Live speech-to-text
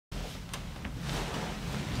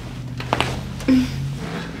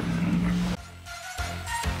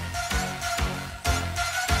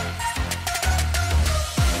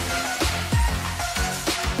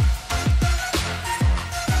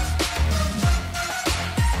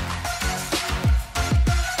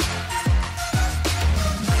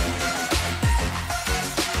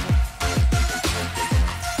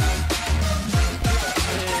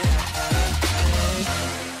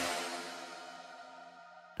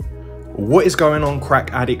What is going on,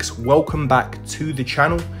 crack addicts? Welcome back to the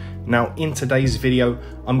channel. Now in today's video,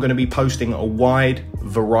 I'm going to be posting a wide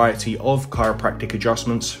variety of chiropractic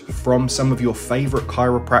adjustments from some of your favorite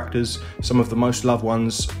chiropractors, some of the most loved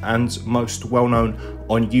ones and most well-known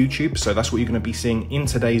on YouTube. So that's what you're going to be seeing in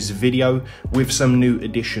today's video with some new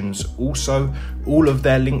additions. Also, all of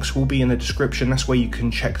their links will be in the description. That's where you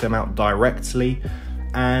can check them out directly.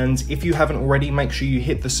 And if you haven't already, make sure you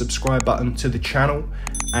hit the subscribe button to the channel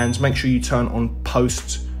and make sure you turn on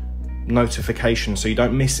post notifications so you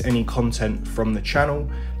don't miss any content from the channel.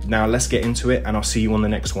 Now let's get into it and I'll see you on the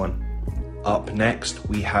next one. Up next,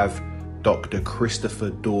 we have Dr.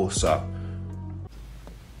 Christopher Dorser.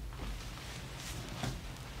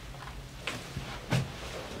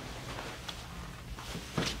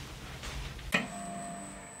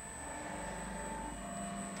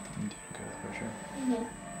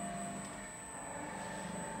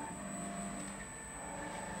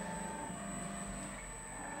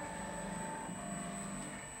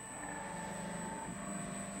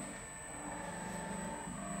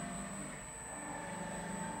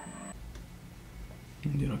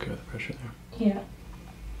 You doing okay with the pressure there? Yeah.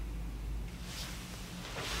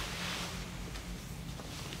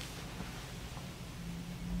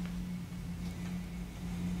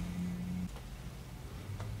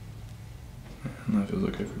 And that feels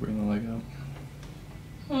okay if we bring the leg out?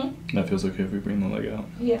 Hmm? That feels okay if we bring the leg out?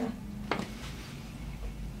 Yeah.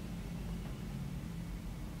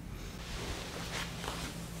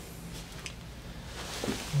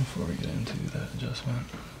 Before we get into that adjustment,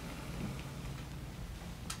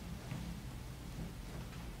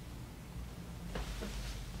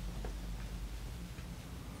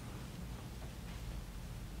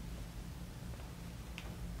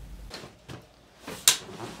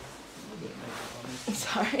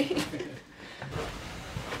 Sorry. now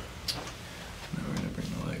we're going to bring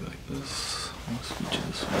the leg like this. I'm going to scoot you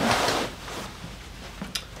this way.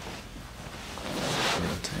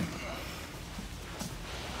 Rotate.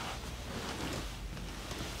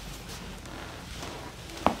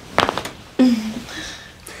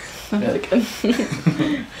 Really good.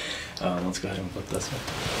 Let's go ahead and flip this way.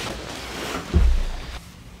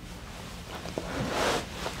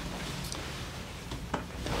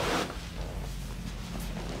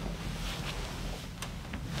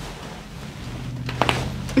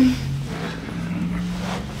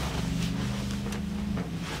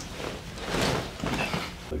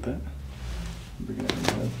 Like that. Bring it in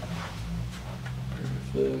the head.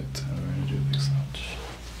 Perfect. And we're going to do a big slouch.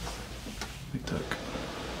 Big tuck.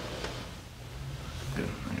 Good,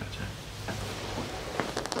 I gotcha.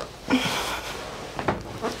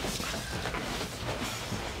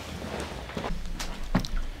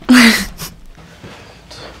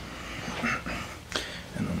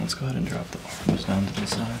 And then let's go ahead and drop the arms down to the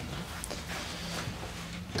side.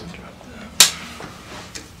 Drop that.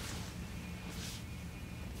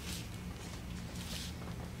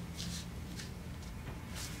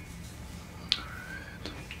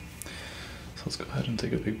 Alright. So let's go ahead and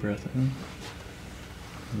take a big breath in.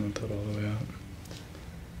 And let that all the way out.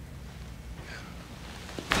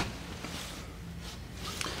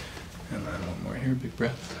 And then one more here, big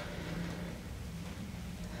breath.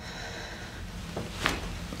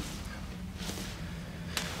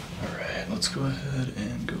 Alright, let's go ahead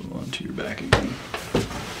and go onto your back again.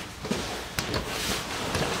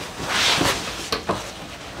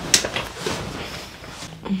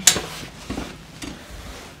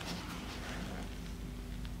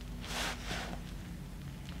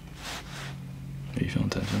 Are you feeling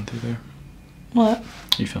tension through there? What?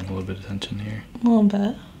 You feeling a little bit of tension here? A little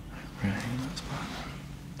bit. Right, that's fine.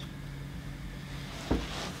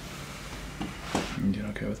 You doing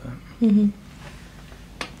okay with that? Mm-hmm.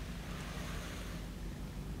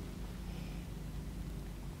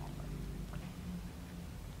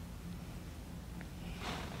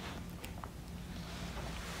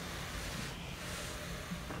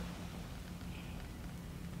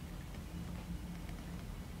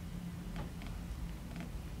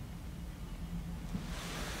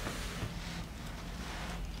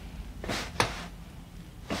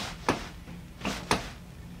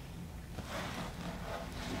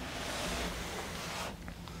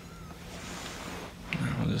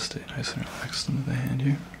 just stay nice and relaxed into the hand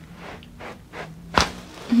here.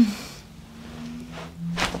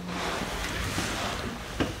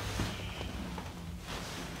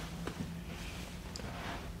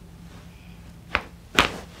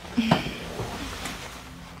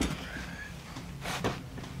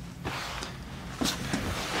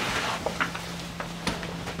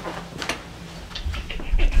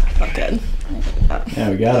 Not good. Yeah,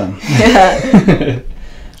 we got him. Yeah.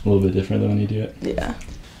 A little bit different than when you do it. Yeah.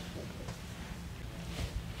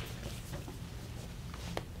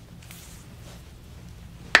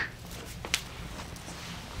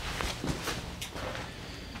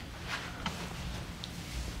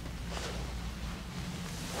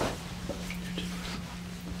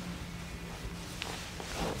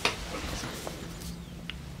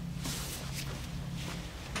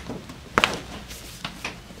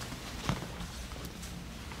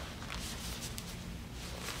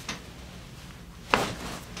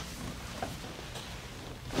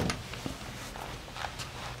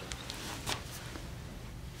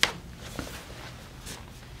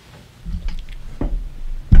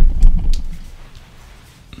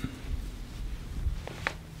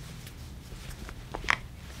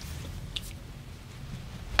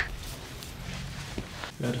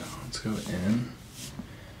 Good. Let's go in.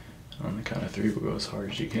 On the count of 3, we'll go as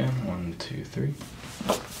hard as you can. 1, 2, 3.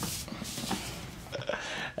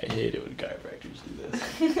 I hate it when chiropractors do this.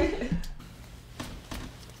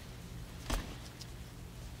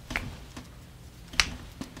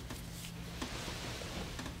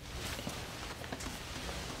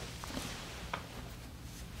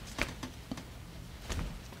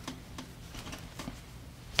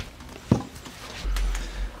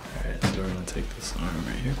 Alright, so we're going to take this arm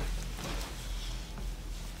right here.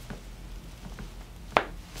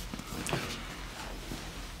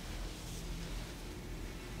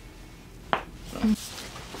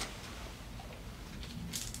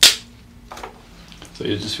 So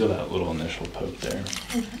you just feel that little initial poke there.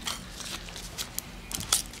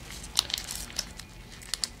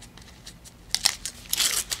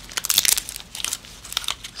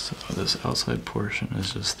 So this outside portion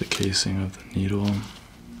is just the casing of the needle.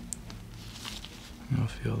 You'll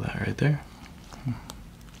feel that right there.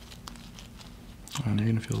 And you're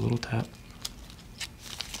gonna feel a little tap.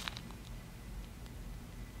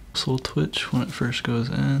 This little twitch when it first goes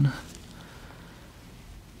in.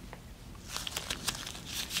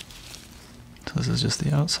 So this is just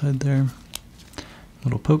the outside there.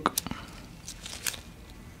 Little poke.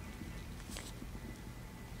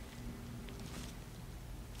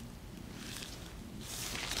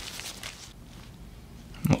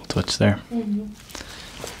 Little twitch there. Mm-hmm.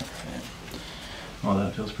 Well,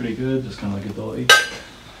 that feels pretty good. Just kind of like a dull ache.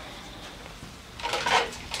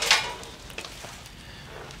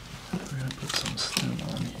 We're gonna put some stem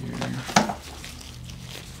on here.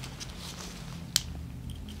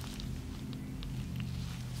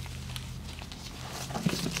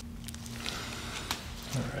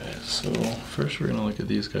 Alright, so first we're gonna look at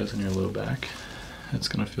these guys in your low back. It's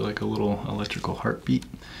gonna feel like a little electrical heartbeat.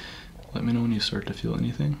 Let me know when you start to feel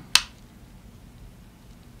anything.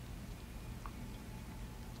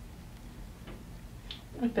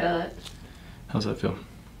 I feel it. How's that feel?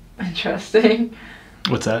 Interesting.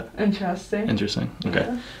 What's that? Interesting. Interesting. Okay.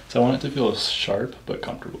 Yeah. So I want it to feel sharp but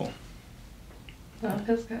comfortable. No, it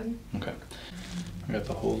feels good. Okay. I got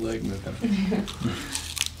the whole leg moving.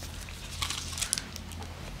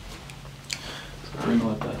 So we're gonna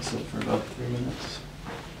let that sit for about 3 minutes.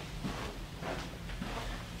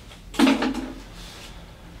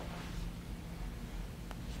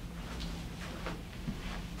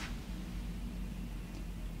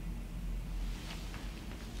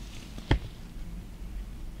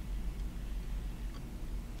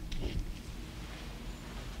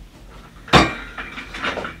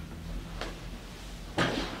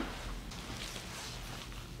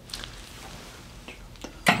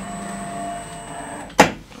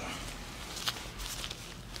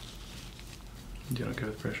 You okay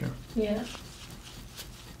with pressure? Yeah.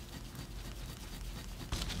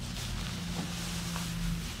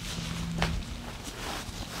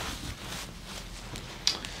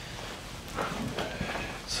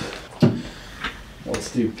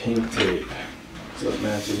 Let's do pink tape so it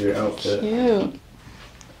matches your outfit. Cute.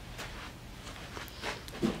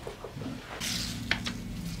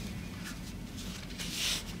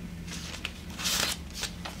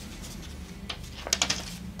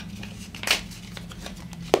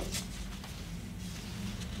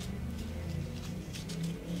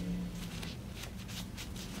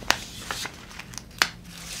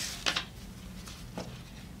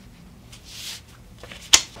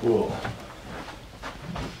 Cool.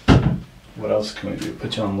 What else can we do?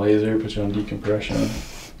 Put you on laser, put you on decompression.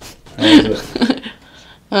 How is it?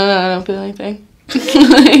 I don't feel anything.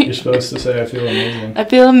 You're supposed to say I feel amazing. I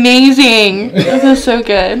feel amazing. I feel so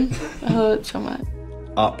good. I love it so much.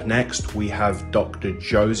 Up next, we have Dr.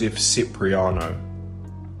 Joseph Cipriano.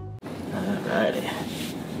 Alrighty.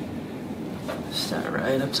 Start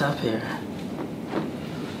right up top here.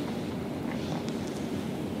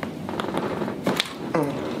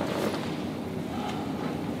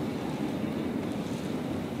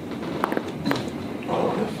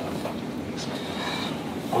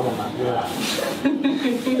 Oh my god.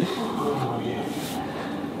 Oh yeah.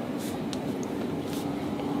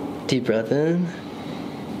 Deep breath in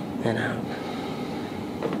and out.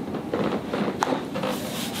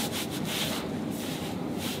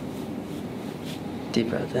 Deep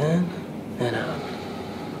breath in and out.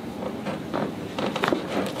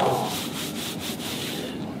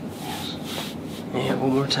 Yeah,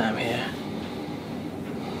 one more time here.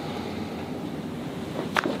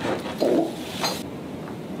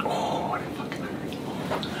 Oh, I didn't fucking hurt.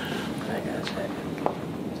 I gotcha.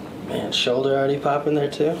 Man, shoulder already popping there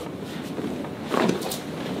too?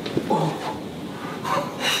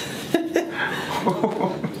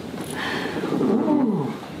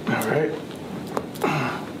 Alright.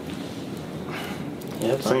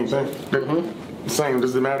 Yep. Same thing. Mm-hmm. Same.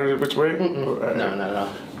 Does it matter which way? No, no, no.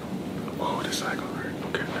 Oh, this side gonna hurt.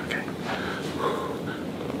 Okay, okay.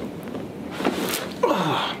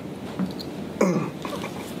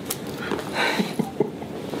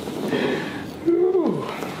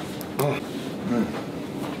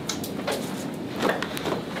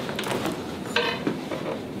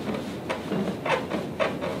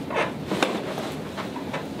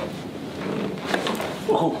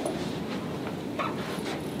 Oh.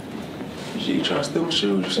 Shit, you trying to steal my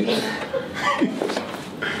shoes? You see that?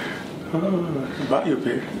 Body up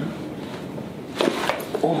here.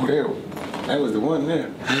 Oh, there. That was the one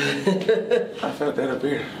there. I felt that up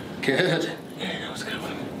here. Good. Yeah, that was a good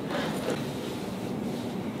one.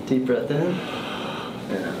 Deep breath in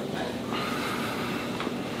and out.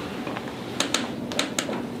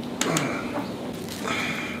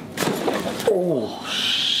 Oh,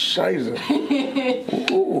 scheiße.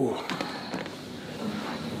 Ooh.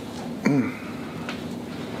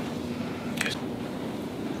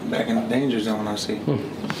 Back in the danger zone, I see. He's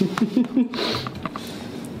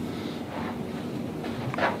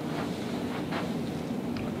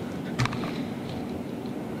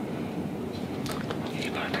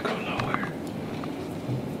about to go lower.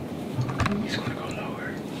 He's gonna go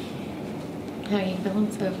lower. How are you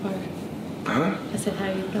feeling so far? Huh? I said, how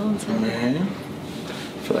are you feeling so far? Man, I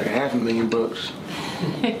feel like $500,000.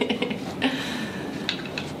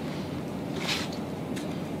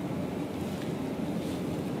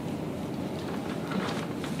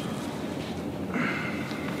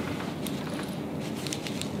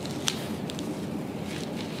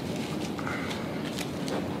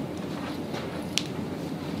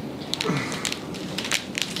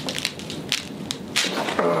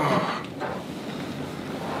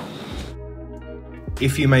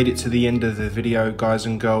 If you made it to the end of the video, guys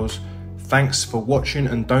and girls, thanks for watching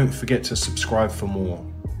and don't forget to subscribe for more.